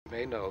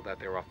may know that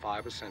there are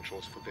 5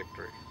 essentials for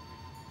victory.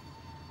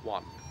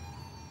 1.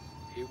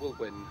 He will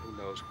win who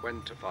knows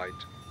when to fight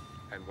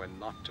and when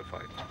not to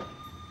fight.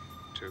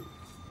 2.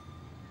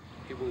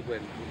 He will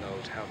win who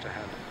knows how to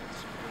handle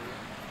his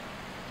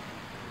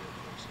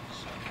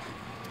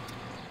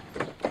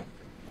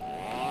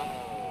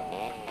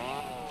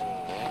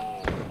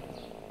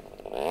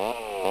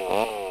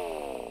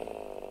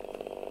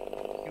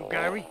You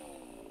Gary?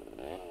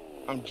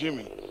 I'm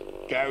Jimmy.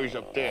 Gary's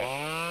up there.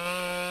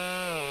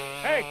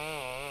 Hey,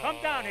 come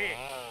down here.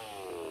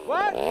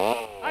 What?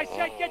 I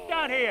said get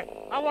down here.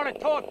 I want to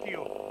talk to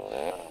you.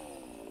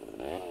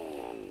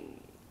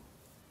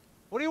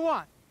 What do you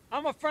want?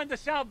 I'm a friend of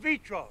Sal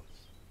Vitro's.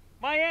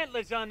 My aunt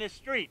lives on this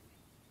street.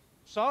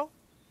 So?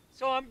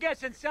 So I'm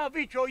guessing Sal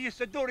Vitro used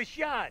to do the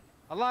shot.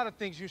 A lot of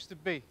things used to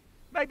be.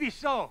 Maybe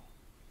so.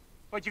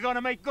 But you're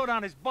gonna make good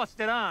on his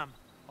busted arm.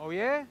 Oh,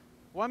 yeah?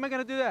 Why am I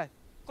gonna do that?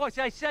 Of course,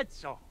 I said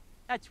so.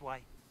 That's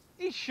why.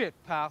 Eat shit,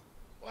 pal.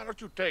 Why don't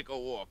you take a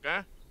walk,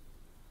 huh?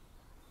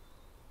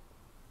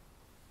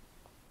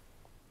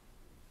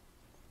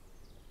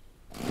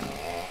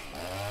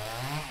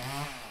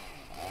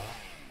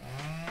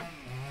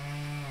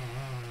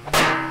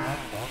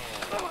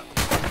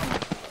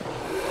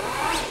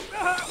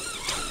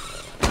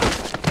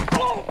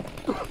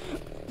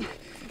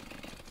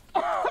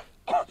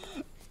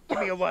 Give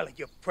me a wallet,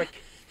 you prick.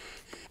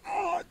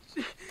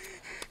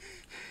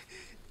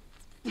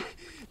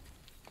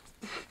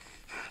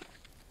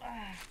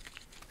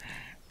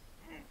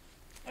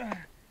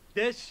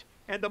 This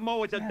and the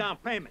mower's a down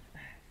payment.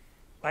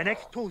 By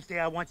next Tuesday,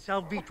 I want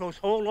Sal Vitro's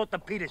whole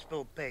orthopedics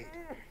bill paid.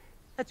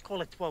 Let's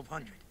call it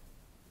 $1,200.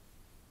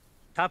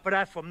 Top of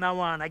that, from now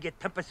on, I get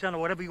 10% of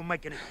whatever you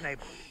make in this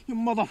neighborhood. You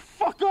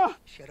motherfucker!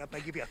 Shut up, I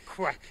give you a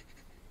crack.